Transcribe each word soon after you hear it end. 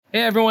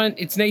Hey everyone,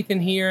 it's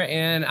Nathan here,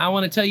 and I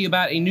want to tell you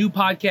about a new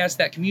podcast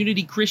that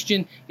Community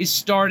Christian is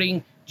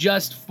starting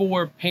just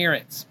for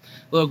parents.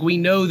 Look, we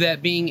know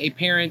that being a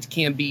parent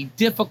can be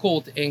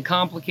difficult and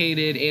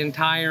complicated and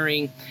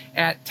tiring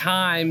at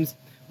times,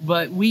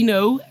 but we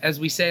know, as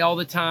we say all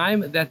the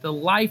time, that the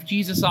life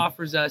Jesus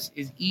offers us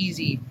is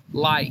easy,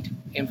 light,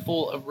 and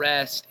full of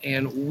rest.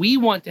 And we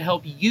want to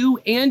help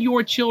you and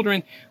your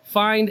children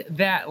find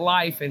that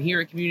life. And here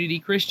at Community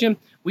Christian,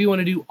 we want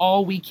to do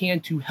all we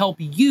can to help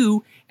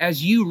you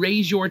as you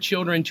raise your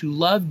children to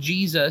love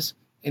Jesus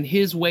and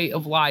his way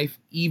of life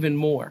even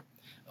more.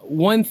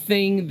 One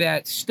thing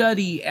that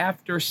study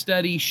after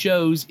study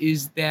shows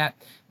is that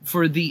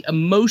for the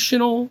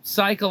emotional,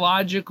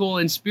 psychological,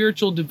 and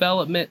spiritual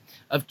development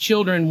of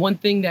children, one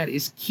thing that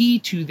is key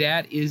to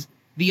that is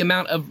the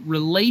amount of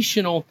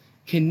relational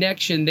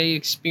connection they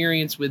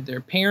experience with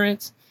their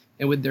parents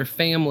and with their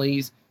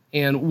families.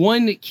 And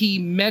one key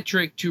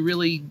metric to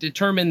really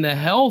determine the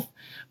health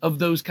of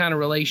those kind of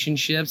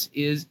relationships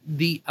is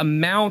the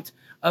amount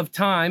of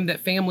time that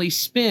families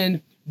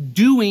spend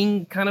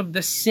doing kind of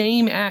the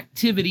same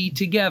activity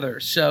together.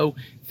 So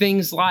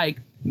things like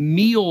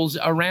meals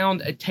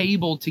around a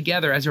table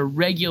together as a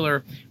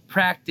regular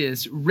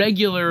practice,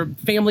 regular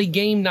family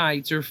game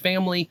nights or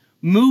family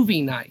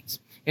movie nights.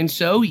 And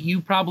so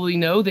you probably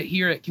know that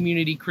here at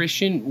Community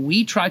Christian,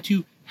 we try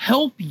to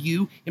help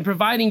you in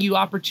providing you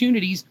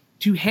opportunities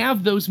to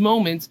have those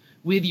moments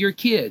with your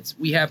kids.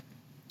 We have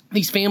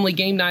these family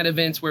game night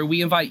events where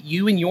we invite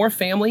you and your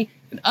family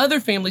and other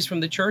families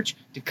from the church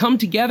to come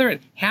together and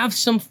have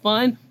some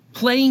fun,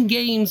 playing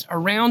games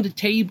around a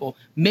table,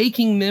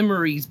 making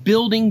memories,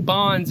 building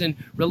bonds and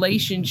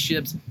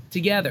relationships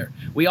together.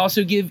 We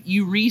also give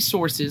you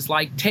resources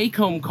like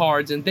take-home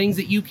cards and things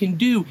that you can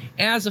do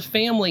as a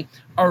family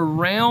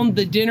around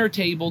the dinner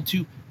table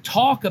to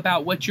talk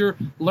about what you're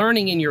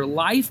learning in your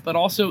life, but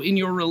also in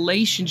your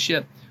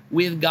relationship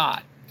with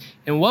God.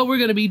 And what we're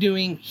going to be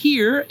doing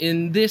here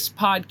in this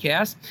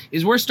podcast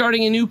is we're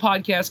starting a new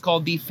podcast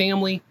called the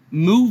Family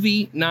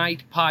Movie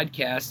Night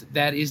Podcast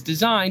that is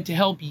designed to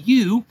help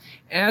you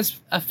as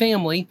a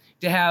family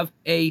to have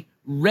a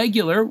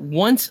regular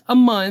once a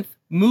month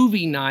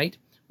movie night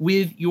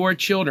with your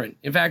children.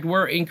 In fact,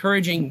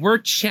 we're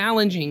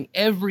challenging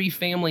every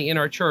family in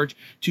our church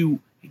to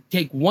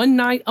take one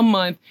night a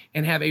month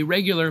and have a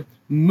regular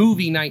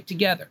movie night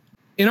together.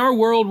 In our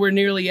world where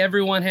nearly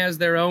everyone has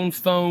their own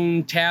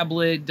phone,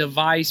 tablet,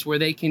 device where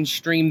they can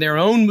stream their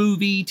own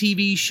movie,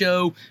 TV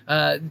show,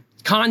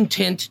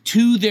 content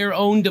to their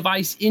own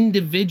device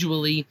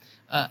individually,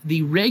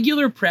 the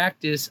regular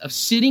practice of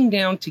sitting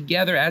down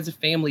together as a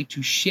family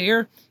to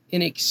share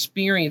an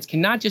experience can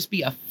not just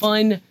be a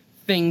fun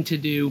thing to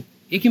do,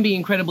 it can be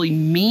incredibly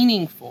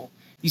meaningful.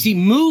 You see,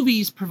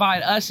 movies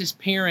provide us as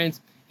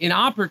parents an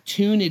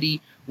opportunity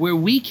where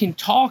we can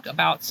talk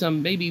about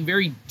some maybe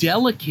very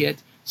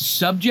delicate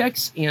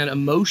subjects and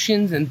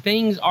emotions and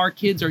things our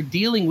kids are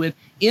dealing with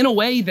in a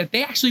way that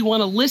they actually want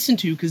to listen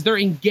to because they're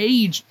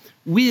engaged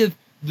with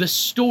the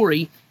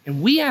story.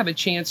 And we have a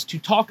chance to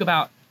talk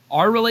about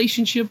our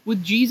relationship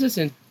with Jesus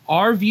and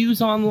our views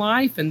on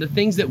life and the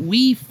things that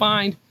we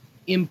find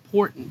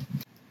important.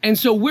 And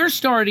so we're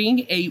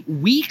starting a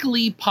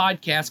weekly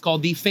podcast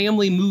called the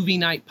Family Movie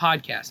Night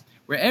Podcast,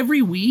 where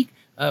every week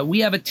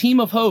we have a team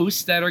of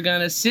hosts that are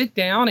going to sit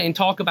down and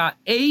talk about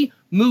a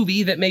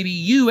movie that maybe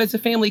you as a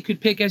family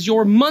could pick as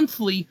your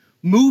monthly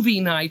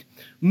movie night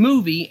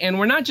movie. And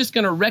we're not just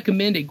going to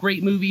recommend a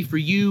great movie for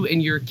you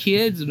and your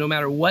kids, no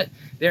matter what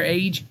their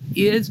age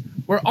is.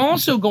 We're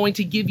also going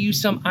to give you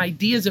some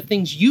ideas of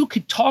things you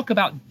could talk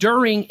about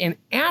during and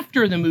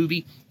after the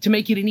movie to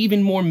make it an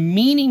even more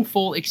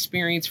meaningful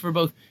experience for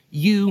both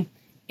you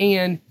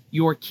and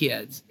your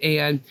kids.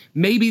 And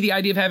maybe the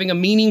idea of having a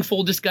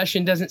meaningful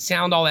discussion doesn't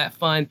sound all that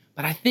fun,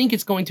 but I think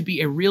it's going to be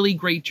a really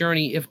great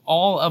journey if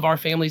all of our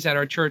families at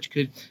our church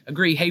could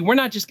agree, hey, we're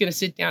not just going to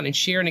sit down and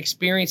share an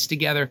experience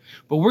together,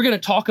 but we're going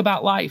to talk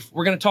about life.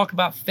 We're going to talk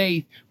about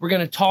faith. We're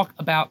going to talk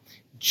about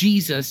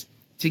Jesus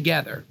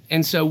together.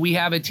 And so we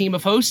have a team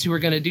of hosts who are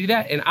going to do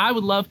that. And I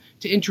would love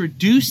to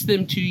introduce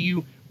them to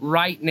you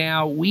right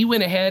now. We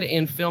went ahead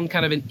and filmed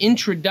kind of an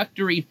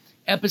introductory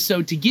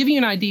episode to give you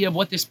an idea of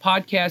what this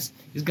podcast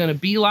is going to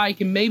be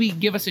like and maybe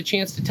give us a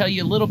chance to tell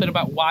you a little bit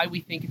about why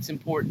we think it's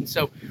important.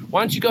 So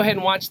why don't you go ahead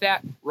and watch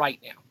that right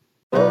now.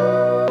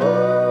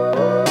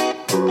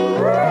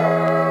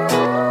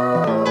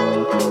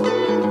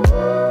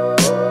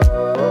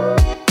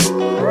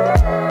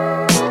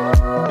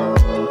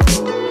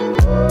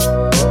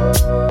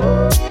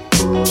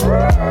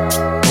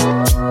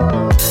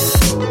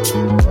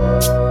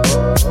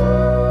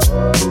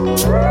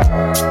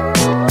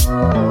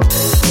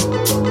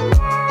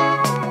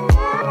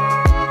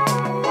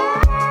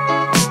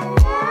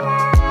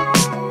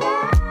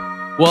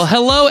 Well,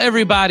 hello,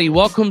 everybody.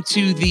 Welcome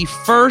to the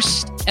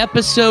first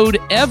episode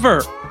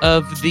ever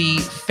of the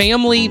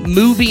Family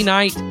Movie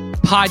Night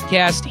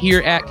podcast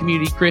here at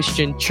Community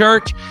Christian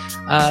Church.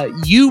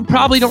 You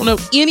probably don't know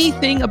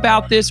anything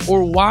about this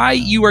or why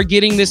you are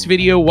getting this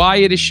video, why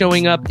it is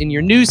showing up in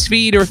your news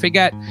feed, or if it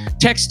got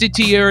texted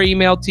to you or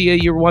emailed to you,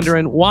 you're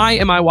wondering, why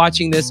am I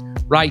watching this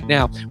right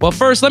now? Well,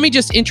 first, let me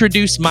just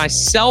introduce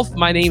myself.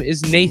 My name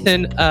is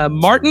Nathan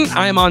Martin.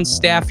 I am on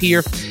staff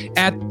here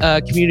at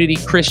Community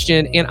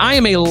Christian, and I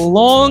am a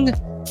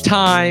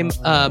long-time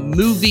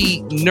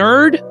movie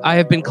nerd. I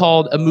have been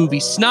called a movie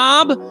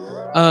snob,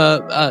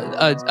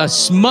 a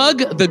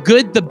smug, the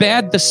good, the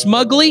bad, the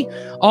smugly.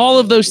 All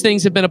of those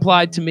things have been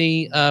applied to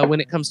me when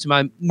it comes to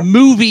my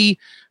movie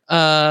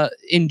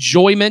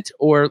enjoyment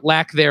or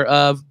lack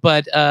thereof.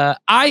 But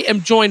I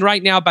am joined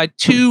right now by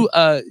two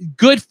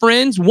good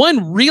friends,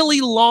 one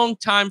really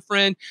long-time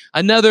friend,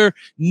 another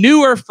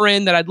newer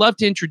friend that I'd love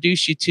to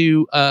introduce you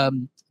to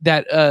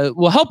that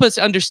will help us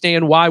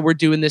understand why we're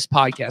doing this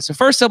podcast. So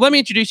first up, let me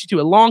introduce you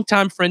to a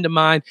longtime friend of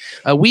mine.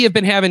 We have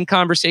been having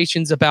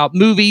conversations about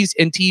movies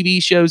and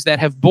TV shows that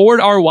have bored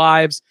our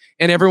wives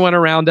and everyone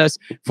around us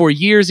for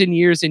years and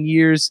years and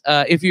years.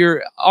 If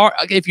you're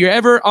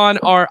ever on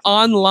our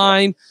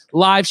online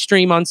live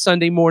stream on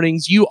Sunday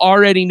mornings, you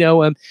already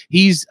know him.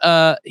 He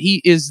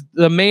is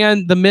the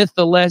man, the myth,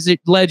 the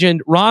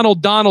legend,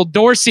 Ronald Donald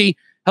Dorsey.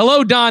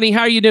 Hello, Donnie.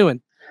 How are you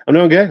doing? I'm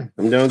doing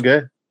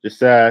good.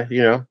 Just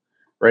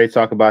ready to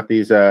talk about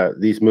these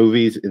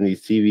movies and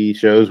these TV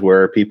shows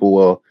where people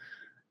will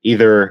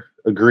either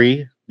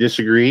agree,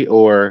 disagree,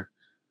 or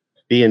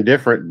be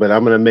indifferent, but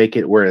I'm going to make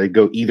it where they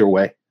go either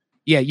way.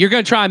 Yeah, you're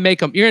going to try and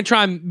make them. You're going to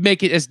try and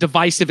make it as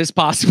divisive as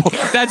possible.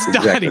 That's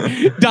Donnie.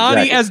 Exactly.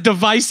 Donnie as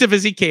divisive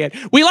as he can.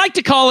 We like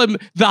to call him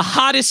the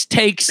hottest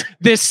takes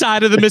this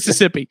side of the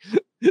Mississippi.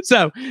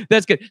 So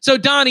that's good. So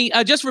Donnie,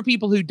 just for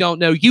people who don't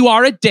know, you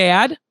are a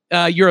dad.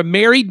 You're a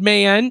married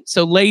man.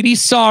 So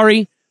ladies,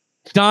 sorry.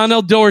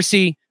 Donald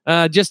Dorsey,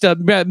 just a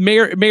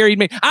married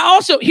man.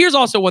 Here's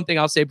also one thing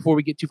I'll say before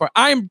we get too far.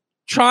 I'm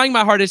trying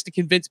my hardest to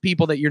convince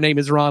people that your name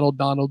is Ronald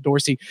Donald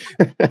Dorsey.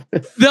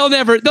 They'll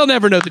never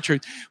know the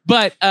truth.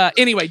 But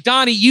anyway,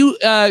 Donnie, you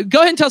go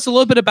ahead and tell us a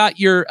little bit about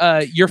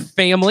your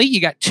family. You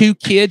got two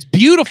kids,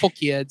 beautiful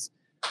kids.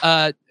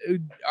 I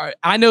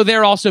know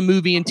they're also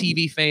movie and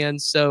TV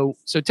fans. So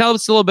tell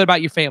us a little bit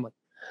about your family.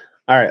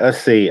 All right, let's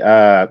see.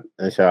 So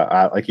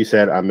like you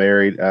said, I'm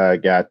married.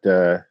 Got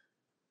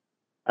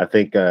I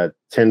think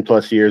 10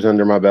 plus years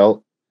under my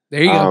belt.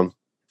 There you go.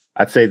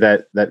 I'd say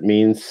that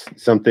means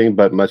something,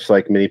 but much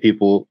like many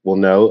people will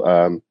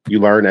know, you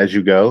learn as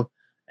you go.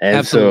 And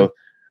Absolutely. So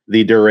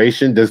the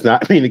duration does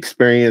not mean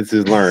experience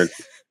is learned.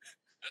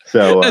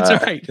 So that's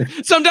right.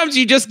 Sometimes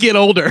you just get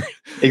older.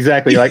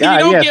 Exactly. Like you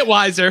don't get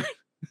wiser.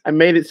 I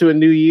made it to a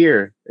new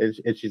year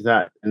and she's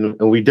not, and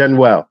we've done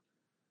well,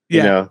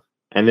 you know?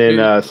 And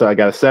then, so I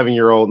got a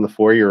 7-year-old and a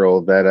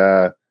 4-year-old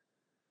that,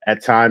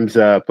 at times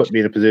put me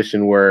in a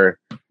position where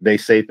they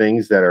say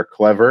things that are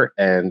clever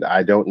and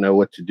I don't know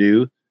what to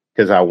do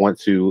because I want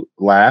to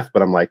laugh,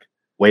 but I'm like,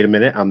 wait a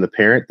minute, I'm the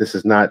parent. This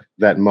is not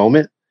that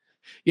moment.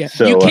 Yeah,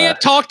 so, you can't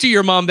talk to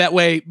your mom that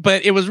way,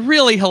 but it was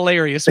really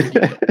hilarious.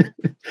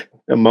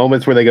 The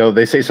moments where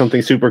they say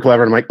something super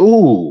clever and I'm like,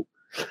 ooh,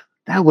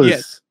 that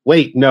was,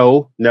 wait,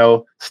 no,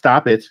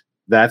 stop it.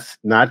 That's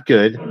not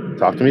good.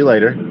 Talk to me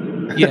later.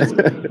 Yes,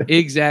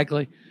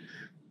 exactly.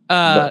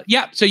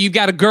 Yeah, so you've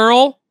got a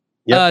girl.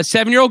 Yep.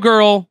 7-year-old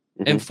girl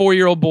and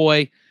 4-year-old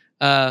boy.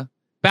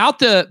 About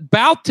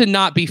to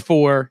not be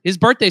 4. His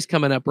birthday's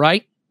coming up,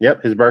 right?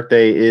 Yep, his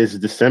birthday is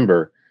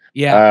December.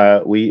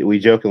 Yeah. We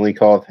jokingly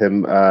called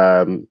him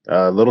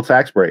little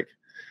tax break.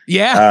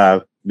 Yeah.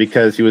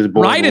 Because he was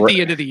born right at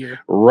the end of the year.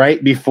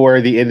 Right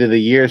before the end of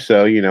the year.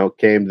 So,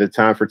 came the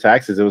time for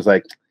taxes. It was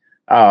like,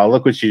 oh,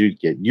 look what you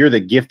get. You're the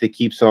gift that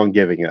keeps on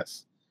giving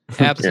us.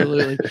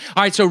 Absolutely.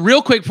 All right. So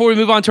real quick, before we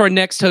move on to our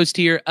next host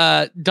here,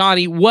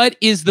 Donnie, what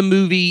is the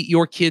movie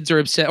your kids are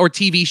obsessed or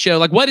TV show?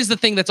 Like, what is the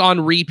thing that's on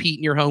repeat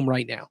in your home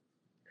right now?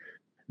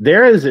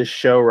 There is a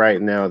show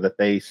right now that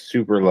they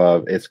super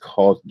love. It's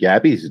called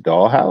Gabby's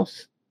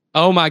Dollhouse.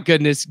 Oh my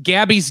goodness.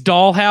 Gabby's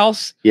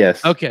Dollhouse.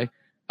 Yes. Okay.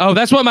 Oh,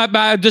 that's what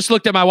I just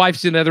looked at my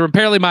wife's in the other room.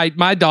 Apparently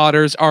my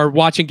daughters are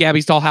watching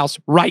Gabby's Dollhouse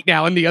right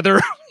now in the other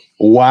room.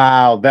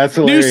 Wow. That's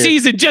hilarious. New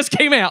season just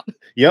came out.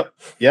 Yep.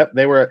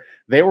 They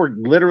were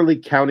literally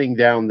counting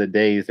down the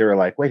days. They were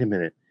like, wait a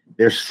minute,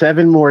 there's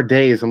 7 more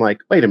days. I'm like,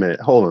 wait a minute,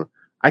 hold on.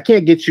 I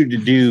can't get you to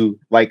do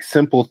like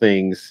simple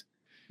things,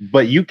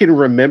 but you can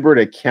remember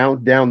to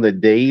count down the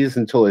days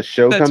until a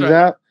show comes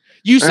out.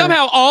 You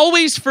somehow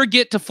always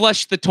forget to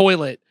flush the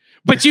toilet,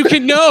 but you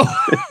can know,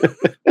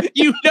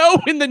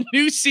 when the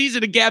new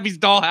season of Gabby's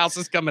Dollhouse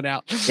is coming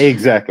out.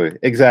 Exactly.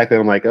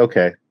 I'm like,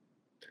 okay.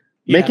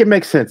 Make it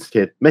make sense,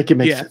 kid. Make it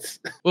make sense.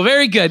 Well,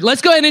 very good.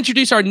 Let's go ahead and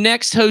introduce our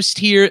next host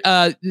here.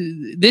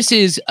 This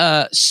is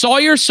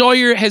Sawyer.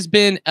 Sawyer has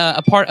been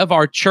a part of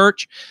our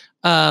church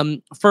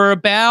for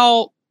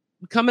about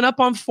coming up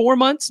on 4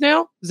 months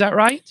now. Is that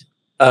right?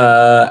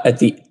 At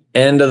the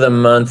end of the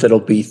month, it'll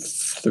be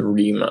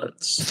 3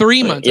 months.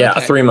 3 months. Yeah,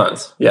 okay. 3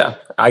 months. Yeah.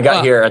 I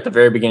got here at the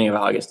very beginning of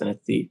August, and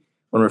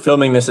when we're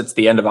filming this, it's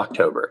the end of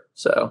October.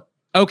 So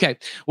Okay.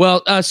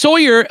 Well,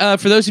 Sawyer,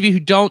 for those of you who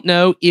don't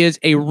know, is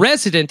a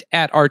resident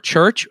at our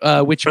church,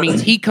 which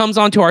means he comes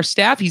onto our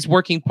staff. He's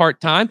working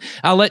part-time.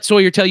 I'll let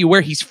Sawyer tell you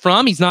where he's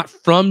from. He's not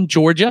from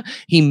Georgia.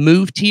 He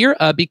moved here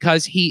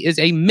because he is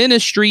a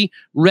ministry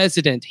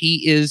resident.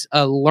 He is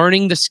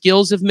learning the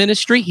skills of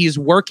ministry. He is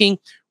working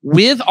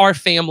with our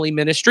family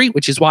ministry,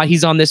 which is why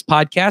he's on this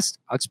podcast.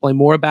 I'll explain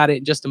more about it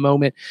in just a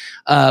moment.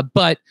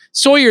 But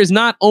Sawyer is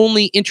not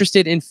only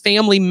interested in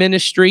family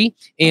ministry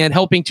and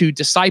helping to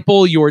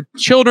disciple your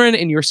children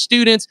and your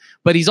students,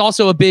 but he's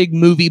also a big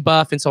movie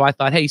buff. And so I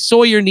thought, hey,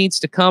 Sawyer needs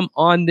to come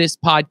on this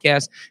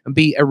podcast and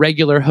be a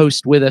regular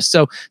host with us.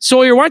 So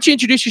Sawyer, why don't you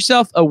introduce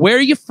yourself? Where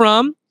are you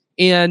from?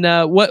 And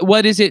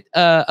what is it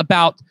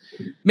about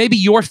maybe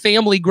your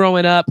family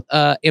growing up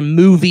in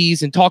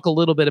movies, and talk a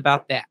little bit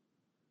about that.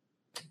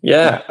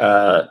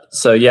 Yeah.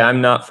 So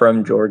I'm not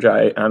from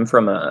Georgia. I'm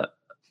from a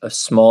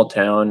small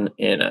town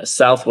in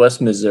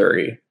southwest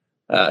Missouri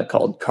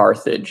called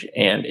Carthage,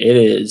 and it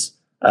is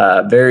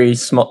very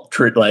small,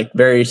 like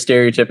very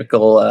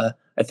stereotypical.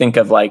 I think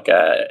of like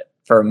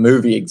for a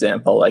movie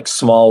example, like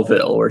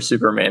Smallville, where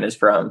Superman is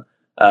from.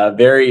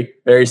 Very,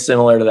 very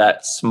similar to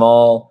that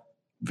small,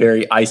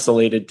 very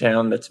isolated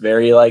town that's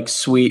very like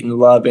sweet and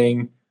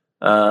loving,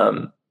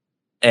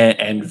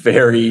 and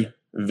very,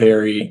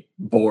 very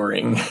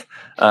boring.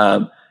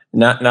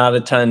 Not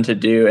a ton to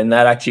do. And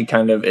that actually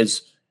kind of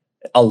is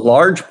a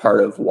large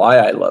part of why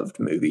I loved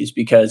movies,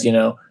 because,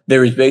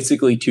 there was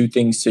basically two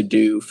things to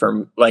do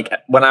from like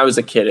when I was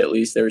a kid, at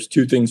least there was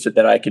two things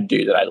that I could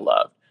do that I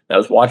loved. That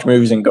was watch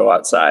movies and go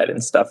outside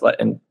and stuff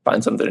and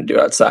find something to do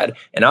outside.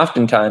 And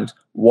oftentimes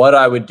what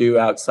I would do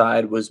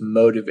outside was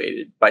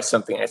motivated by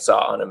something I saw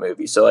on a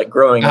movie. So like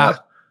growing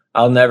up,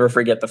 I'll never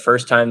forget the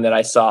first time that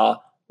I saw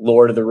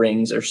Lord of the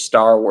Rings or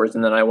Star Wars,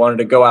 and then I wanted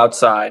to go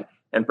outside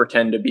and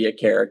pretend to be a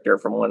character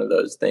from one of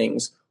those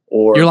things.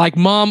 Or you're like,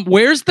 Mom,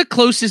 where's the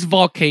closest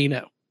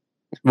volcano?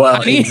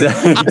 Well,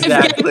 exactly. I've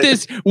got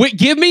this.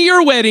 Give me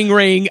your wedding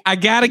ring. I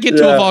gotta get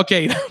to a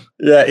volcano.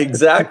 Yeah,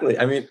 exactly.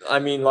 I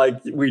mean, like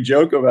we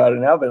joke about it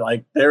now, but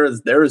like there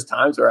was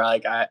times where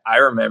I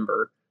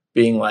remember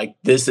being like,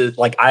 this is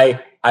like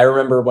I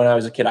remember when I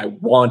was a kid, I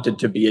wanted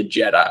to be a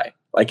Jedi,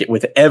 like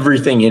with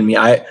everything in me.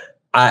 I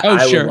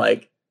would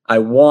like. I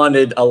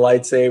wanted a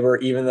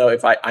lightsaber, even though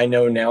I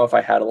know now if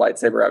I had a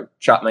lightsaber, I would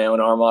chop my own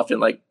arm off in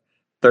like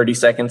 30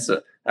 seconds.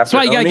 That's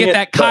why you got to get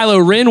that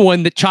Kylo Ren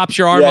one that chops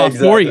your arm off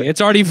for you. It's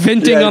already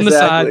venting on the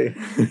side.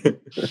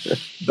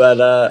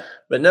 But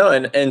no.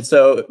 And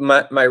so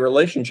my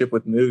relationship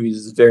with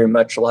movies is very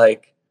much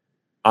like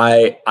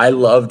I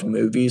loved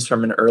movies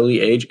from an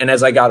early age. And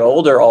as I got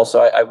older, also,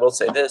 I will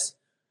say this,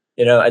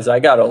 as I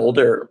got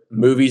older,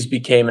 movies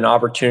became an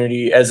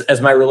opportunity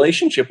as my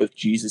relationship with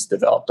Jesus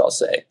developed, I'll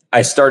say.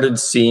 I started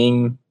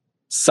seeing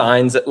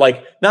signs that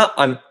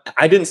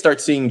I didn't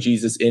start seeing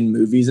Jesus in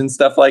movies and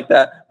stuff like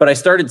that, but I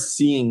started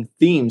seeing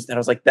themes that I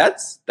was like,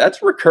 that's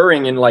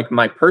recurring in like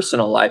my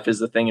personal life is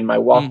the thing in my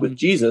walk with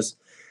Jesus.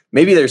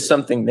 Maybe there's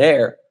something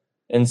there.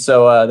 And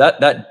so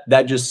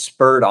that just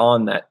spurred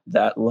on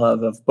that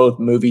love of both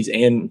movies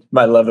and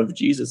my love of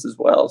Jesus as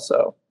well.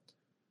 So.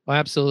 Well,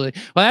 absolutely.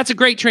 Well, that's a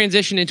great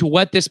transition into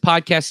what this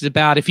podcast is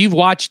about. If you've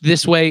watched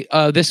this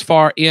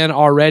far in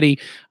already,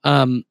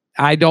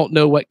 I don't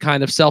know what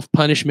kind of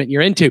self-punishment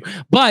you're into,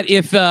 but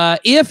if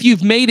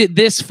you've made it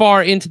this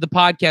far into the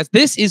podcast,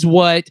 this is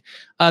what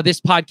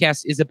this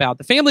podcast is about.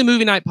 The Family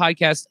Movie Night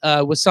podcast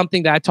was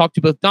something that I talked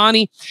to both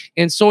Donnie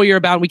and Sawyer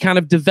about. We kind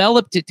of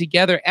developed it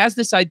together as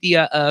this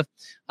idea of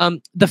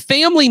the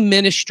family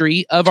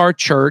ministry of our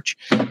church,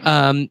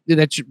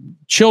 that's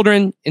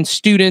children and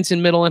students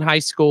in middle and high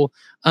school.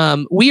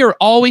 We are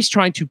always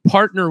trying to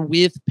partner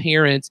with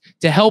parents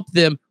to help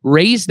them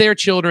raise their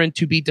children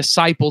to be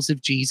disciples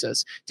of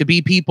Jesus, to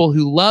be people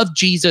who love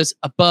Jesus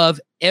above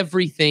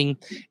everything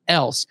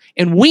else.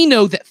 And we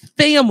know that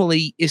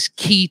family is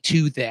key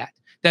to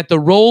that the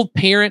role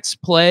parents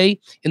play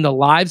in the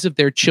lives of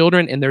their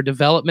children and their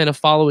development of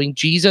following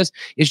Jesus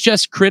is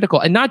just critical.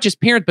 And not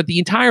just parents, but the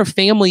entire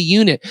family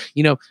unit,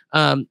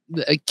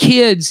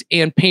 kids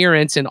and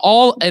parents and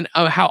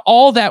how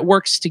all that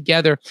works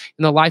together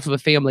in the life of a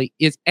family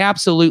is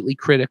absolutely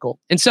critical.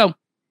 And so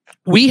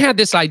we had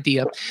this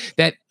idea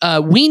that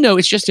we know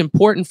it's just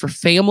important for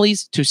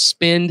families to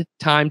spend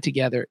time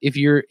together. If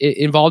you're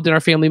involved in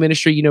our family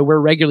ministry, we're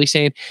regularly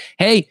saying,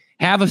 hey,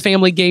 have a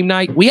family game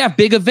night. We have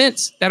big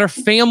events that are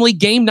family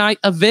game night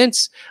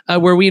events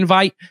where we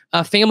invite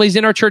families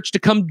in our church to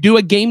come do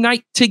a game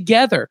night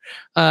together.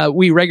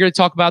 We regularly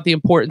talk about the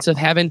importance of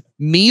having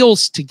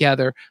meals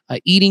together,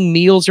 eating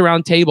meals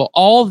around table.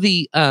 All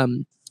the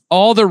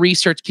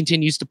research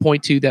continues to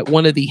point to that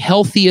one of the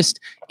healthiest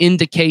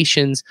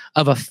indications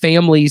of a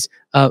family's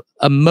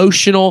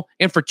emotional,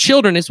 and for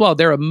children as well,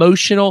 their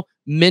emotional,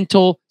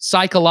 mental,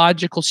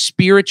 psychological,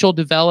 spiritual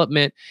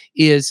development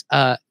is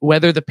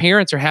whether the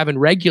parents are having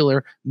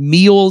regular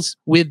meals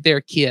with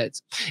their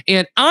kids.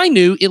 And I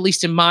knew, at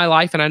least in my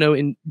life, and I know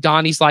in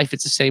Donnie's life,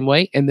 it's the same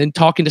way. And then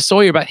talking to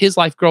Sawyer about his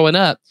life growing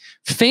up,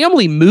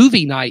 family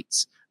movie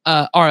nights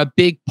are a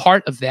big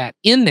part of that.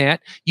 In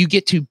that, you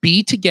get to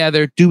be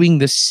together doing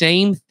the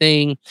same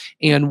thing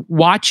and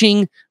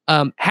watching,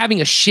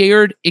 having a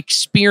shared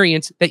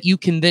experience that you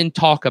can then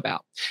talk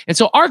about. And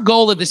so our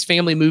goal of this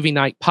Family Movie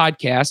Night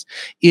podcast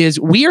is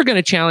we are going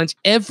to challenge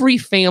every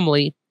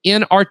family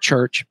in our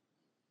church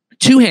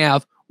to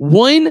have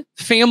one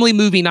family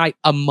movie night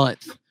a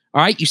month.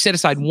 All right. You set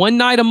aside one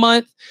night a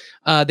month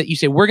that you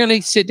say, we're going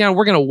to sit down,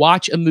 we're going to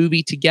watch a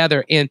movie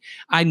together. And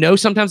I know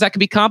sometimes that can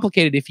be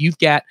complicated if you've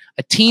got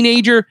a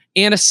teenager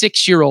and a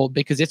 6-year-old,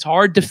 because it's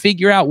hard to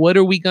figure out what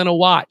are we going to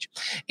watch.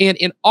 And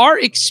in our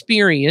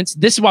experience,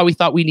 this is why we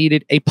thought we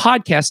needed a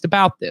podcast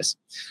about this.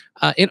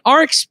 In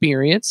our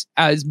experience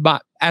as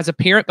a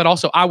parent, but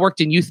also I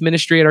worked in youth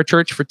ministry at our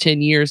church for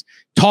 10 years,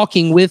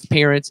 talking with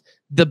parents.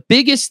 The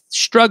biggest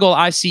struggle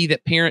I see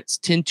that parents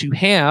tend to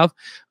have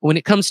when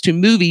it comes to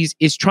movies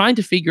is trying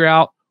to figure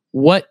out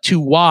what to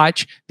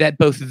watch that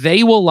both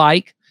they will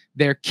like,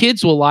 their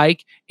kids will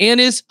like, and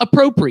is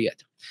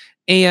appropriate.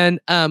 And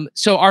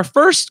so our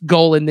first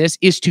goal in this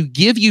is to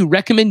give you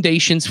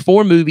recommendations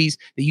for movies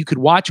that you could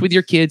watch with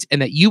your kids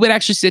and that you would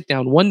actually sit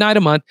down one night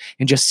a month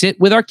and just sit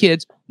with our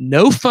kids.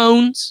 No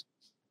phones,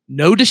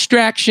 no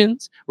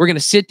distractions. We're going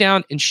to sit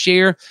down and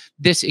share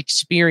this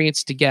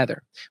experience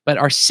together. But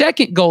our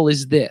second goal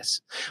is this.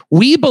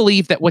 We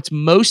believe that what's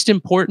most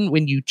important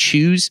when you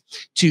choose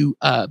to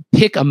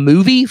pick a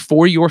movie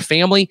for your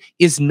family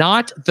is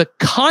not the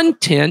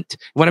content.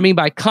 What I mean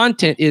by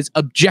content is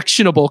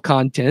objectionable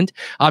content.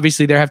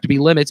 Obviously, there have to be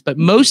limits, but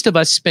most of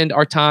us spend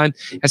our time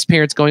as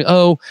parents going,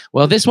 oh,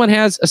 well, this one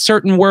has a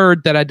certain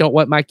word that I don't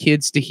want my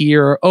kids to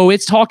hear. Or, oh,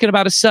 it's talking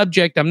about a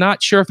subject I'm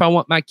not sure if I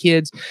want my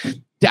kids.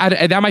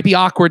 That might be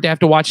awkward to have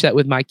to watch that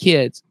with my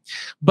kids.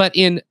 But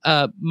in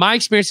my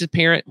experience as a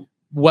parent,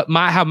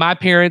 how my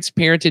parents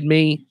parented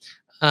me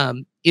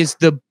is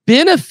the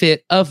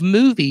benefit of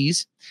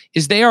movies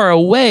is they are a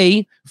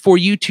way for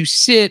you to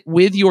sit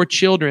with your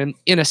children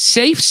in a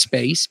safe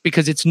space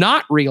because it's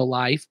not real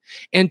life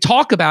and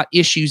talk about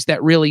issues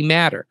that really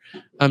matter.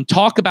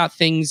 Talk about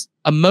things,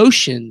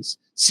 emotions,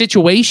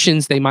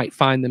 situations they might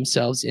find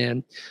themselves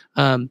in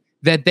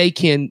that they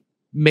can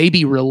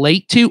maybe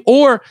relate to,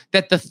 or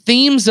that the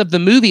themes of the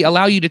movie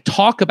allow you to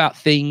talk about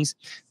things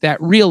that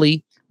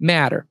really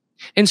matter.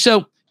 And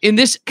so in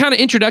this kind of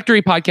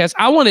introductory podcast,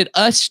 I wanted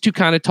us to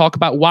kind of talk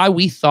about why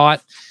we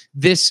thought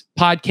this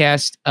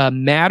podcast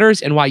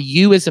matters and why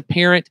you as a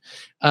parent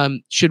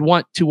should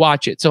want to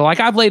watch it. So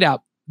like I've laid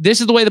out, this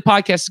is the way the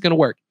podcast is going to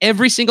work.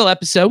 Every single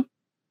episode,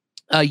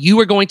 you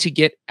are going to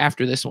get,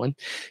 after this one,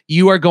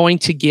 you are going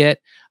to get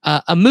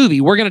a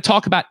movie. We're going to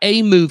talk about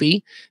a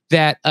movie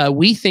that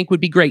we think would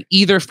be great,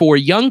 either for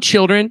young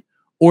children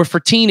or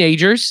for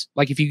teenagers,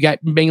 like if you got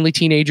mainly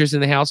teenagers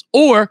in the house,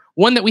 or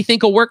one that we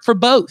think will work for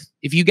both.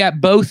 If you got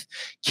both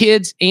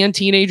kids and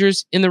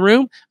teenagers in the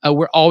room,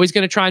 we're always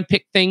going to try and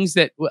pick things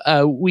that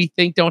we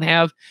think don't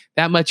have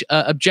that much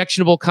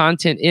objectionable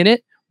content in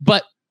it.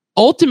 But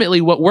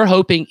ultimately, what we're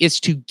hoping is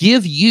to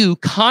give you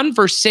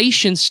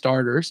conversation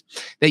starters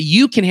that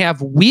you can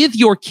have with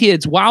your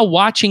kids while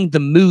watching the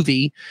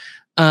movie,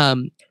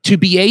 to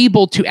be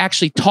able to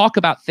actually talk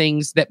about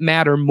things that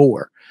matter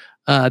more.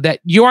 That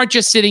you aren't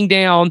just sitting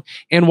down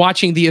and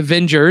watching the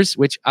Avengers,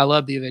 which I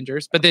love the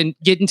Avengers, but then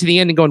getting to the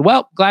end and going,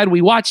 well, glad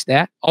we watched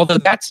that. Although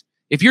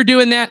if you're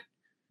doing that,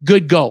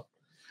 good goal.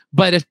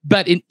 But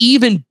an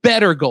even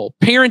better goal,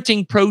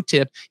 parenting pro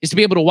tip, is to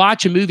be able to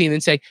watch a movie and then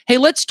say, hey,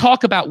 let's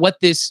talk about what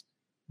this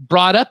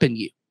brought up in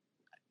you.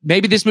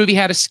 Maybe this movie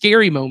had a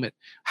scary moment.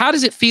 How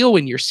does it feel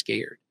when you're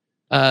scared?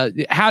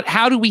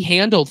 How do we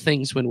handle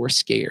things when we're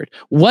scared?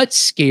 What's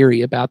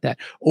scary about that?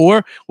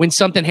 Or when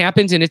something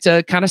happens and it's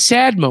a kind of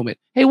sad moment.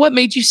 Hey, what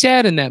made you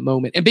sad in that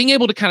moment? And being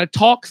able to kind of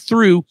talk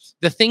through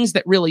the things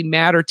that really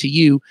matter to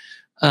you.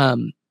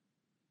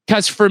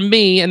 Because for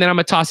me, and then I'm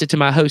going to toss it to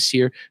my hosts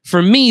here.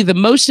 For me, the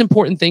most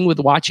important thing with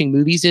watching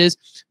movies is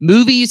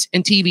movies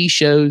and TV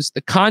shows,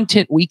 the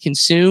content we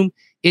consume,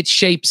 it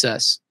shapes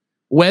us.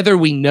 Whether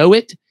we know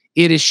it,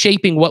 it is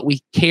shaping what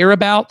we care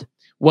about,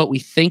 what we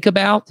think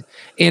about.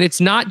 And it's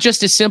not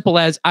just as simple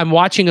as I'm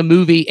watching a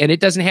movie and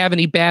it doesn't have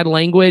any bad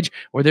language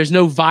or there's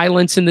no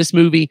violence in this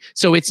movie,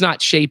 so it's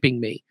not shaping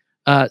me.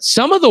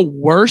 Some of the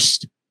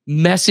worst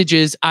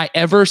messages I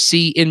ever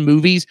see in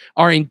movies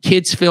are in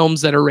kids'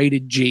 films that are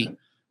rated G.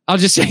 I'll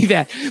just say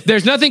that.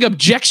 There's nothing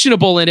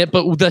objectionable in it,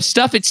 but the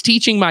stuff it's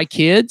teaching my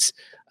kids,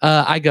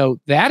 I go,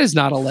 that is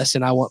not a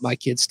lesson I want my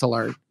kids to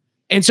learn.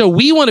 And so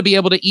we want to be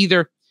able to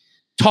either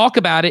talk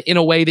about it in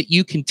a way that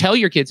you can tell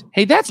your kids,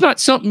 hey, that's not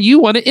something you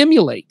want to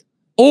emulate.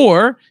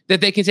 Or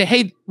that they can say,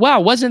 hey,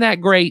 wow, wasn't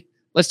that great?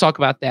 Let's talk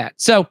about that.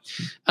 So,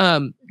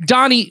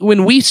 Donnie,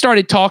 when we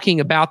started talking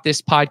about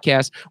this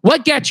podcast,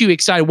 what got you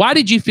excited? Why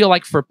did you feel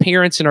like for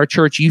parents in our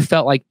church, you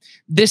felt like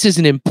this is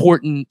an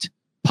important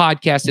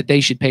podcast that they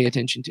should pay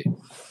attention to?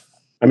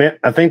 I mean,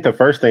 I think the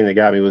first thing that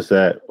got me was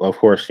that, of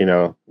course,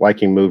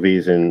 liking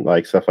movies and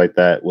like stuff like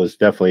that was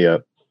definitely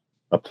a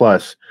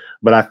plus.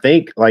 But I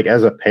think like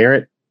as a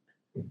parent,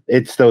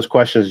 it's those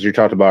questions you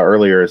talked about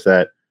earlier, is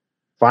that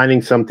finding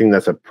something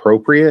that's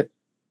appropriate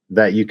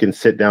that you can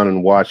sit down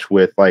and watch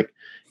with, like,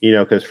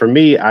 because for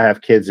me, I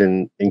have kids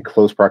in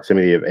close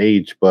proximity of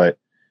age, but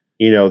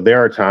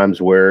there are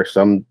times where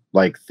some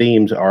like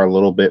themes are a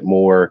little bit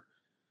more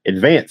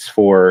advanced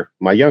for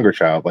my younger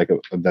child, like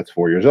that's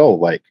 4 years old,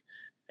 like,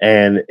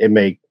 and it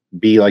may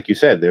be like you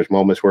said, there's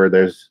moments where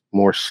there's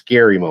more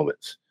scary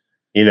moments,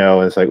 and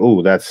it's like,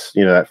 oh, that's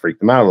that freaked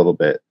them out a little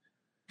bit.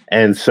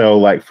 And so,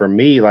 like, for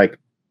me, like,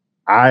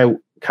 I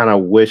kind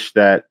of wish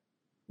that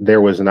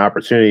there was an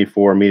opportunity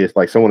for me to,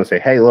 like, someone to say,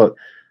 hey, look,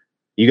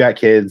 you got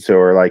kids,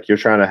 or like you're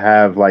trying to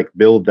have, like,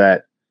 build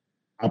that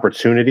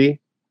opportunity.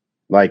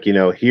 Like,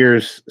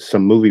 here's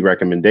some movie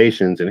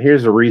recommendations and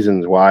here's the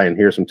reasons why, and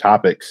here's some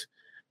topics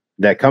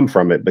that come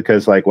from it.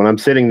 Because, like, when I'm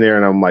sitting there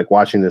and I'm like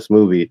watching this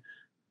movie,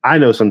 I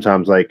know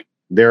sometimes, like,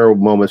 there are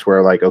moments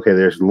where, like, okay,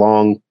 there's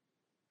long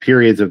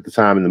periods of the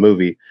time in the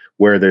movie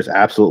where there's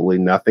absolutely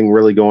nothing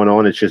really going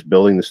on. It's just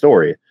building the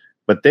story.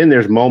 But then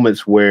there's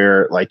moments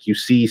where, like, you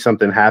see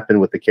something happen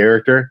with the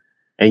character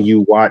and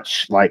you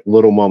watch, like,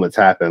 little moments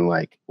happen,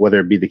 like whether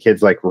it be the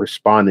kids, like,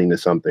 responding to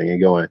something and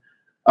going,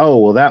 oh,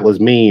 well, that was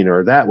mean,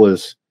 or that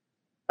was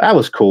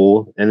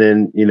cool. And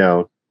then,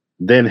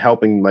 then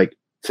helping, like,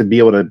 to be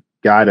able to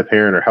guide a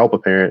parent or help a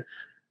parent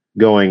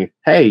going,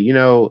 hey,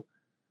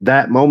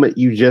 that moment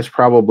you just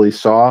probably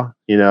saw,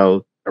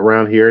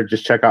 around here,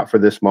 just check out for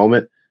this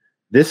moment.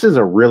 This is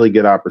a really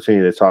good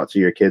opportunity to talk to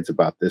your kids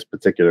about this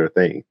particular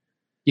thing.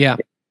 Yeah.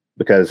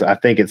 Because I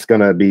think it's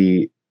going to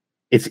be,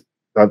 it's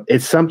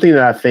something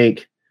that I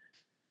think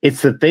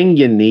it's the thing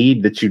you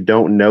need that you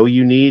don't know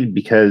you need,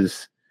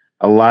 because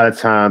a lot of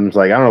times,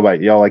 like, I don't know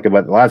about y'all, like,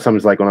 but a lot of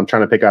times, like, when I'm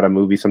trying to pick out a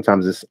movie,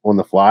 sometimes it's on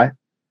the fly.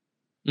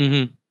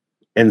 Mm-hmm.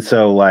 And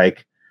so,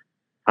 like,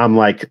 I'm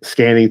like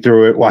scanning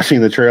through it,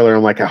 watching the trailer.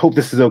 I'm like, I hope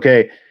this is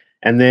okay.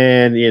 And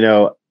then,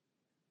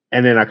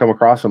 and then I come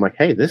across, I'm like,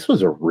 hey, this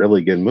was a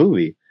really good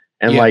movie.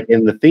 And like,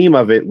 and the theme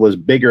of it was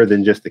bigger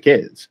than just the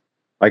kids.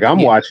 Like,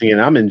 I'm watching it,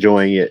 I'm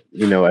enjoying it,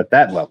 at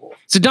that level.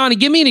 So, Donnie,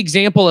 give me an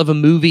example of a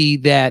movie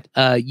that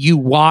you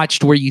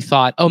watched where you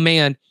thought, oh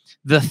man,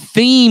 the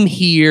theme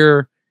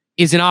here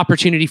is an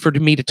opportunity for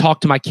me to talk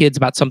to my kids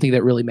about something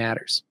that really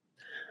matters.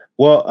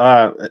 Well,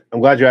 I'm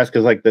glad you asked,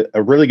 because, like,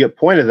 a really good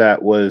point of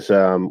that was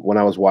when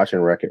I was watching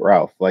Wreck-It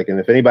Ralph. Like, and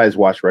if anybody's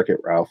watched Wreck-It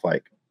Ralph,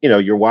 like,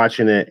 you're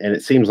watching it and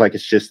it seems like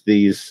it's just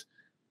these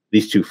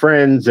two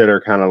friends that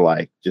are kind of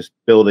like just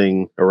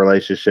building a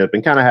relationship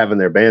and kind of having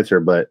their banter.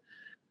 But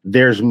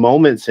there's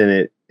moments in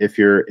it, if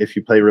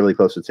you pay really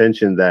close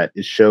attention, that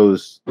it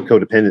shows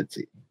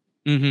codependency,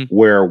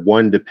 where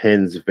one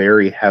depends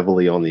very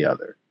heavily on the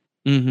other.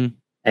 Mm-hmm.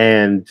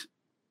 And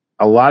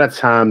a lot of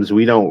times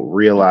we don't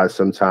realize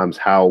sometimes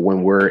how,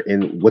 when we're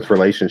with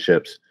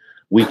relationships,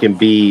 we can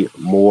be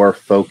more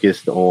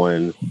focused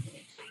on,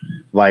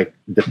 like,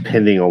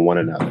 depending on one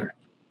another,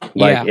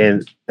 like,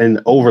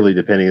 and overly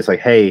depending. It's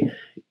like, hey,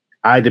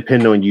 I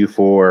depend on you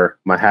for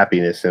my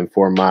happiness and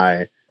for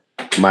my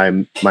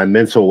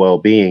mental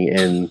well-being.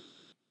 And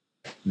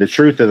the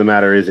truth of the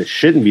matter is, it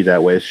shouldn't be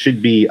that way. It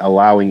should be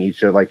allowing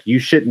each other, like, you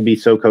shouldn't be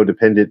so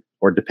codependent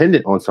or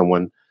dependent on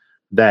someone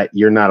that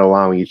you're not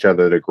allowing each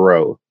other to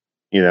grow,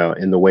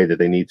 in the way that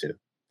they need to.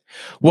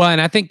 Well,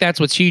 and I think that's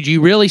what's huge. You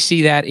really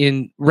see that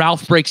in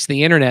Ralph Breaks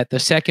the Internet, the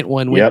second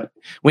one,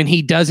 when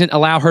he doesn't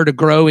allow her to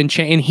grow and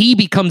change, and he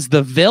becomes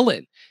the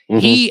villain. Mm-hmm.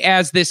 He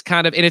as this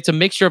kind of, and it's a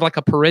mixture of, like,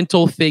 a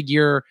parental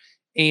figure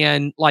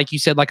and, like you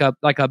said, like a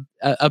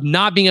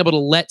not being able to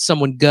let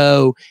someone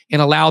go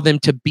and allow them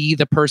to be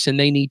the person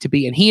they need to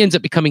be. And he ends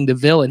up becoming the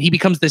villain. He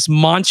becomes this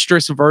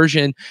monstrous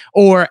version,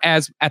 or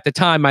as at the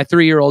time, my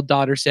 3-year-old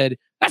daughter said,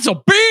 "That's a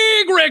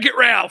big Wreck-It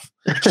Ralph."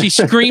 She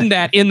screamed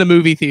that in the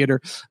movie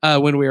theater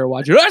when we were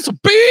watching. "That's a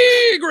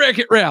big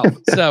Wreck-It Ralph."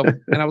 So,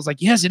 and I was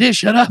like, "Yes, it is.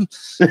 Shut up."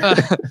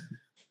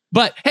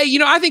 But hey,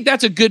 I think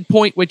that's a good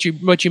point what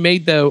you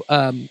made though,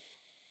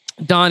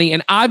 Donnie.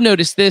 And I've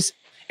noticed this,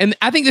 and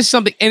I think this is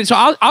something. And so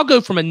I'll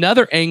go from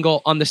another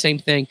angle on the same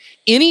thing.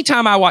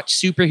 Anytime I watch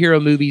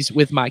superhero movies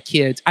with my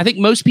kids, I think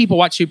most people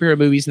watch superhero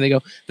movies and they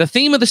go, the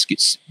theme of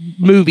the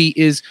movie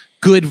is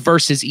good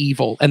versus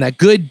evil, and that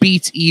good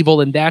beats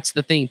evil, and that's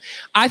the theme.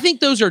 I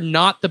think those are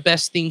not the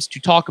best things to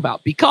talk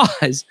about,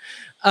 because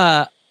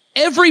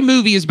every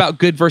movie is about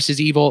good versus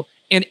evil,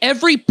 and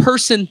every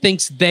person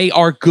thinks they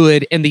are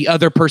good and the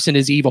other person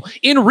is evil.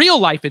 In real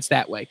life, it's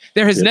that way.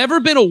 There has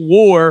never been a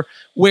war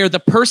where the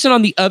person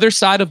on the other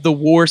side of the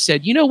war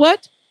said, you know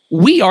what?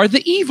 We are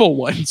the evil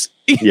ones.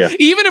 Yeah.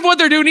 Even if what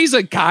they're doing, he's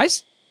like,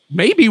 guys,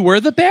 maybe we're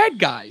the bad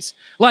guys.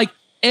 Like,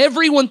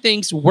 everyone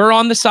thinks we're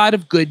on the side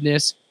of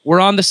goodness. We're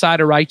on the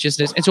side of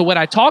righteousness. And so what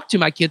I talk to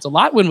my kids a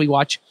lot when we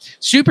watch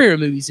superhero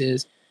movies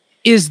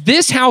is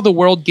this how the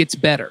world gets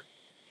better?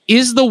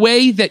 Is the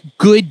way that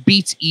good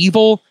beats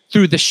evil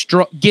through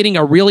getting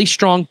a really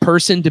strong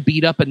person to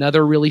beat up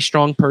another really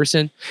strong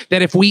person?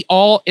 That if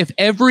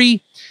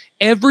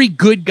every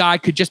good guy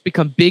could just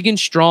become big and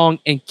strong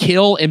and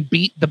kill and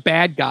beat the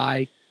bad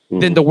guy,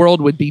 then the world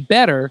would be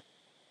better.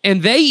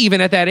 And they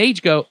even at that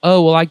age go,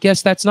 oh, well, I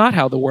guess that's not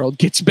how the world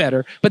gets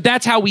better. But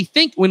that's how we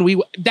think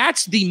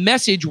that's the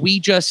message we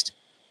just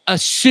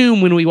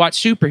assume when we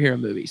watch superhero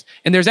movies.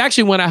 And there's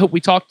actually one I hope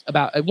we talked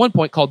about at one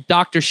point called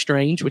Doctor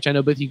Strange, which I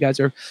know both of you guys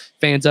are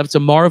fans of. It's a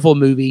Marvel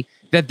movie.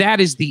 That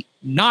is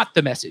not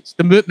the message.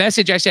 The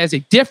message actually has a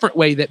different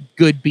way that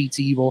good beats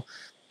evil.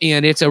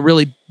 And it's a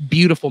really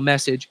beautiful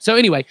message. So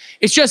anyway,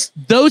 it's just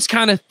those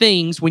kind of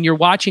things when you're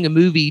watching a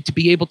movie to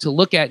be able to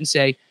look at and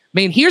say,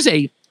 man, here's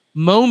a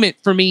moment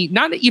for me,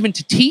 not even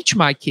to teach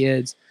my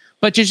kids,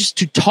 but just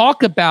to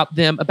talk about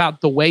them,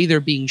 about the way they're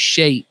being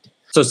shaped.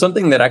 So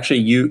something that actually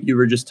you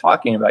were just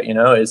talking about,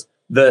 is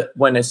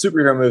when a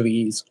superhero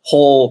movie's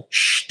whole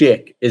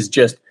shtick is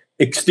just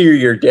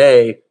exterior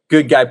day,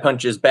 good guy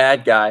punches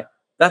bad guy.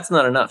 That's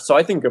not enough. So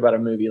I think about a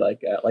movie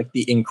like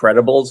The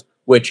Incredibles,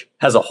 which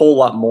has a whole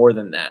lot more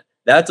than that.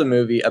 That's a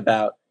movie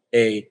about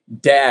a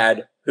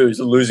dad who's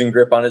losing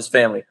grip on his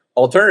family.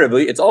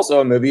 Alternatively, it's also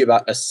a movie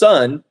about a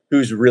son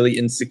who's really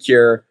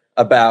insecure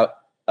about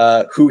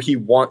who he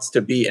wants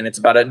to be. And it's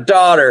about a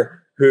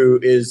daughter who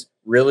is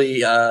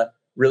really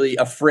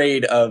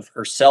afraid of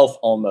herself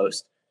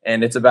almost.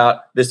 And it's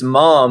about this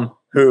mom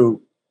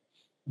who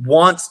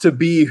wants to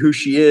be who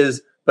she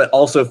is, but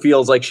also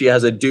feels like she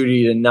has a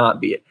duty to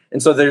not be it.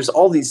 And so there's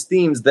all these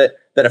themes that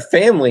a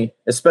family,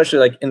 especially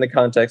like in the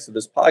context of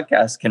this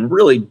podcast, can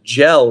really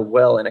gel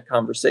well in a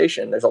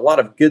conversation. There's a lot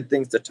of good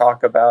things to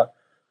talk about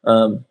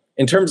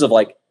in terms of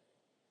like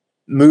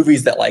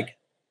movies that like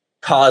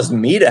caused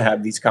me to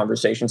have these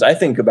conversations. I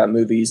think about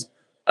movies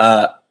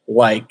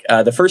like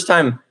the first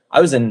time I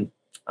was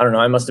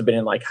I must have been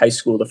in like high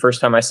school, the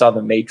first time I saw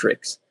The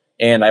Matrix,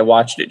 and I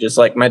watched it. Just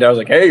like my dad was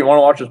like, "Hey, you want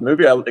to watch this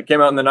movie? It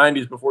came out in the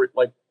 90s before,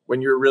 like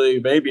when you were really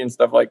a baby and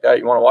stuff like that.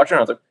 You want to watch it?" And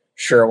I was like,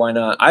 "Sure, why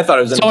not?" I thought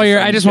it was Sawyer.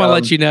 I just want to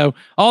let you know,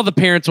 all the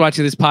parents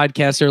watching this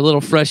podcast are a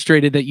little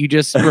frustrated that you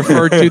just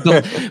referred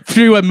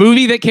to a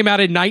movie that came out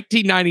in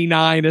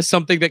 1999 as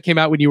something that came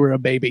out when you were a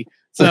baby.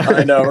 So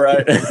I know,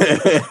 right?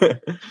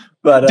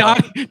 But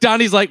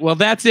Donnie's like, "Well,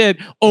 that's it.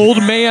 Old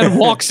man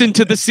walks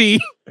into the sea."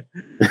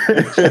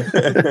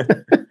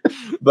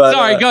 But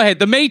sorry, go ahead.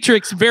 The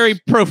Matrix, very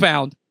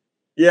profound.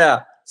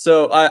 Yeah.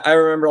 So I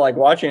remember like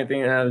watching it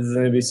thinking this is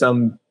going to be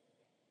some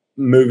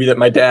movie that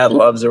my dad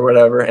loves or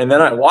whatever. And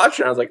then I watched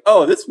it and I was like,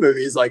 oh, this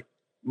movie is like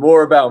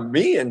more about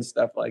me and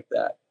stuff like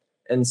that.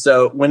 And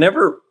so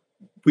whenever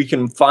we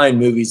can find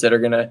movies that are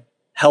going to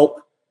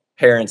help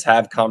parents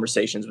have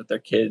conversations with their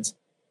kids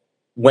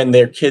when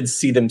their kids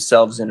see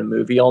themselves in a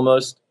movie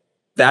almost,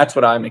 that's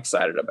what I'm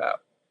excited about.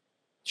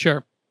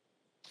 Sure.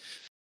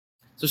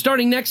 So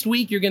starting next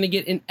week, you're going to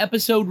get an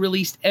episode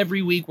released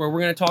every week where we're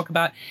going to talk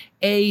about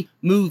a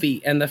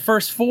movie. And the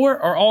first 4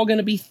 are all going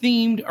to be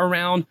themed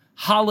around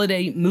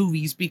holiday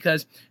movies,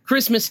 because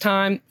Christmas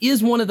time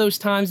is one of those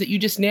times that you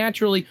just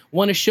naturally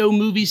want to show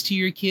movies to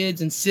your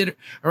kids and sit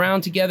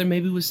around together,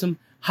 maybe with some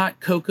hot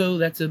cocoa.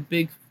 That's a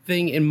big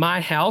thing in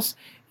my house.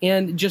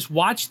 And just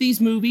watch these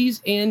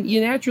movies, and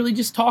you naturally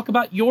just talk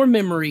about your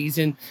memories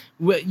and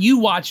what you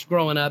watched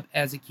growing up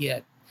as a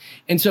kid.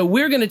 And so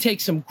we're going to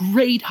take some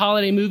great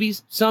holiday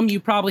movies. Some you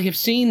probably have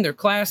seen, they're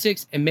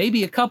classics, and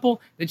maybe a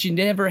couple that you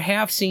never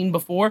have seen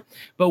before.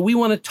 But we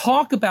want to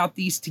talk about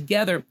these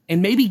together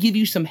and maybe give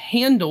you some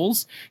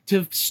handles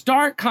to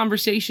start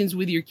conversations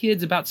with your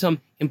kids about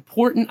some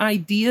important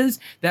ideas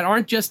that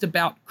aren't just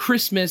about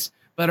Christmas,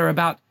 but are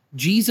about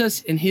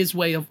Jesus and his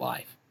way of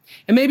life.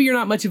 And maybe you're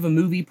not much of a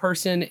movie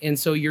person, and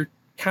so you're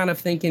kind of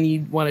thinking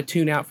you want to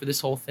tune out for this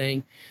whole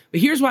thing.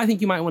 But here's why I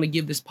think you might want to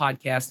give this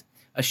podcast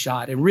a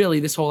shot, and really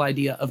this whole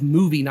idea of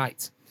movie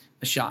nights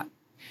a shot.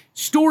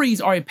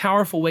 Stories are a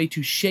powerful way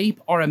to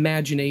shape our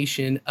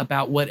imagination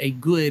about what a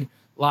good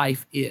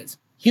life is.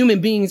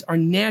 Human beings are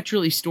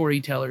naturally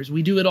storytellers.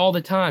 We do it all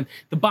the time.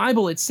 The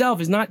Bible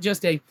itself is not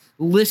just a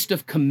list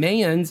of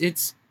commands.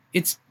 It's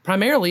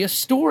primarily a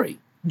story.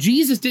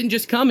 Jesus didn't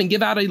just come and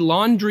give out a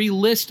laundry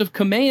list of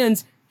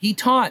commands. He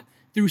taught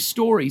through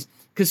stories,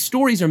 because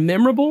stories are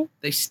memorable.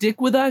 They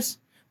stick with us,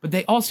 but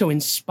they also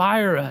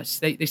inspire us.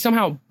 They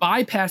somehow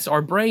bypass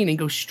our brain and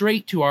go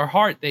straight to our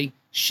heart. They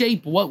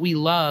shape what we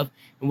love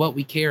and what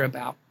we care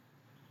about.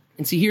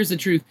 And see, here's the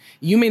truth.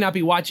 You may not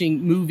be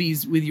watching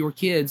movies with your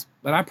kids,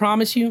 but I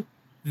promise you,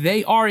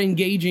 they are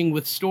engaging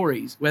with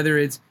stories, whether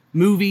it's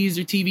movies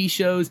or TV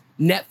shows,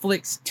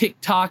 Netflix,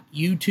 TikTok,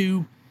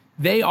 YouTube.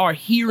 They are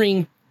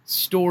hearing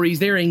stories.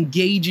 They're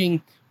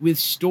engaging with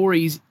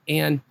stories.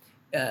 And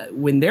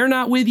when they're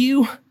not with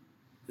you,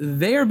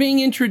 they're being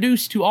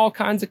introduced to all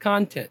kinds of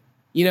content.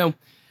 You know,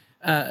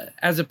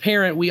 as a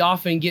parent, we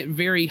often get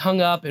very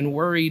hung up and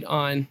worried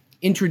on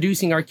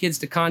introducing our kids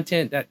to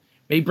content that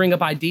may bring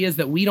up ideas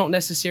that we don't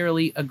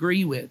necessarily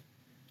agree with.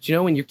 But you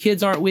know, when your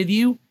kids aren't with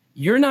you,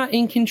 you're not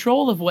in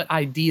control of what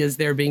ideas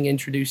they're being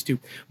introduced to.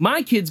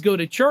 My kids go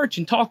to church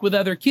and talk with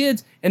other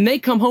kids, and they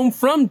come home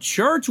from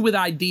church with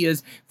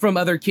ideas from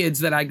other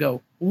kids that I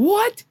go,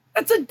 what?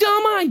 That's a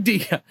dumb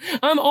idea.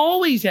 I'm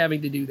always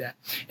having to do that.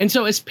 And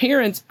so as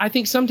parents, I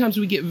think sometimes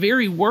we get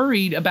very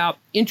worried about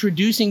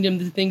introducing them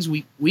to things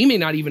we may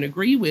not even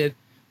agree with.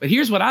 But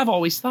here's what I've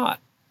always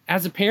thought.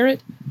 As a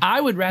parent,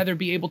 I would rather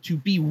be able to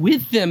be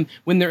with them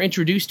when they're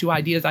introduced to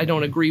ideas I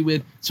don't agree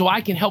with, so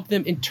I can help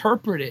them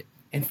interpret it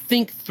and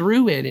think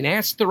through it and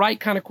ask the right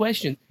kind of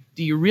questions.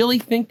 Do you really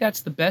think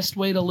that's the best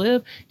way to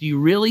live? Do you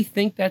really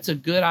think that's a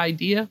good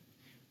idea?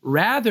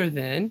 Rather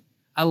than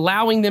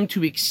allowing them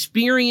to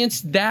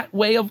experience that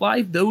way of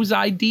life, those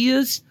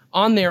ideas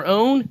on their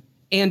own,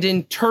 and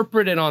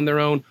interpret it on their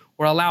own,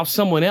 or allow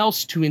someone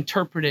else to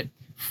interpret it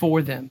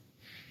for them.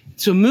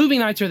 So movie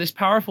nights are this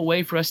powerful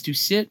way for us to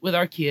sit with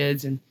our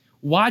kids and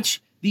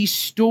watch these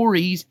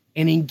stories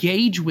and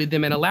engage with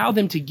them and allow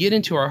them to get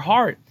into our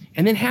heart,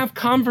 and then have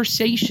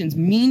conversations,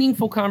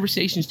 meaningful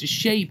conversations, to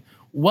shape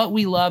what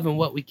we love and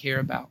what we care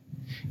about.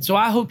 So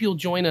I hope you'll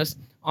join us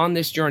on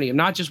this journey of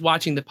not just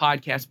watching the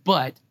podcast,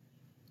 but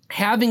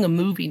having a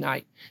movie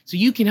night so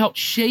you can help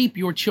shape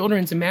your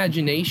children's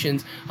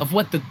imaginations of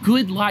what the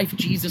good life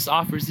Jesus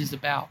offers is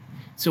about.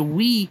 So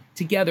we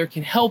together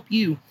can help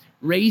you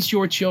raise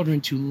your children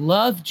to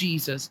love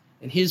Jesus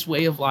and his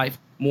way of life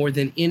more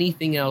than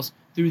anything else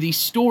through these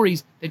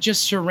stories that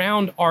just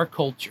surround our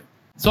culture.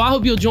 So I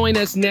hope you'll join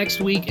us next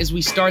week as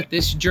we start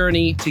this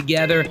journey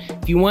together.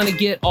 If you want to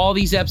get all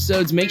these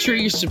episodes, make sure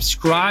you're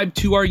subscribed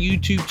to our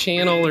YouTube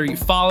channel or you're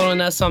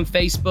following us on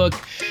Facebook.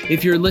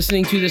 If you're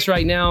listening to this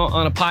right now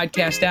on a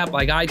podcast app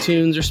like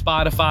iTunes or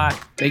Spotify,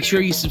 make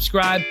sure you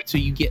subscribe so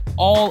you get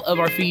all of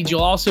our feeds. You'll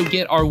also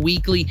get our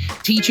weekly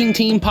Teaching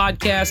Team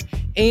podcast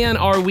and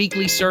our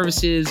weekly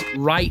services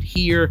right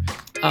here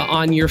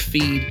on your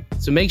feed.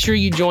 So make sure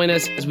you join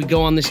us as we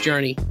go on this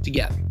journey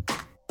together.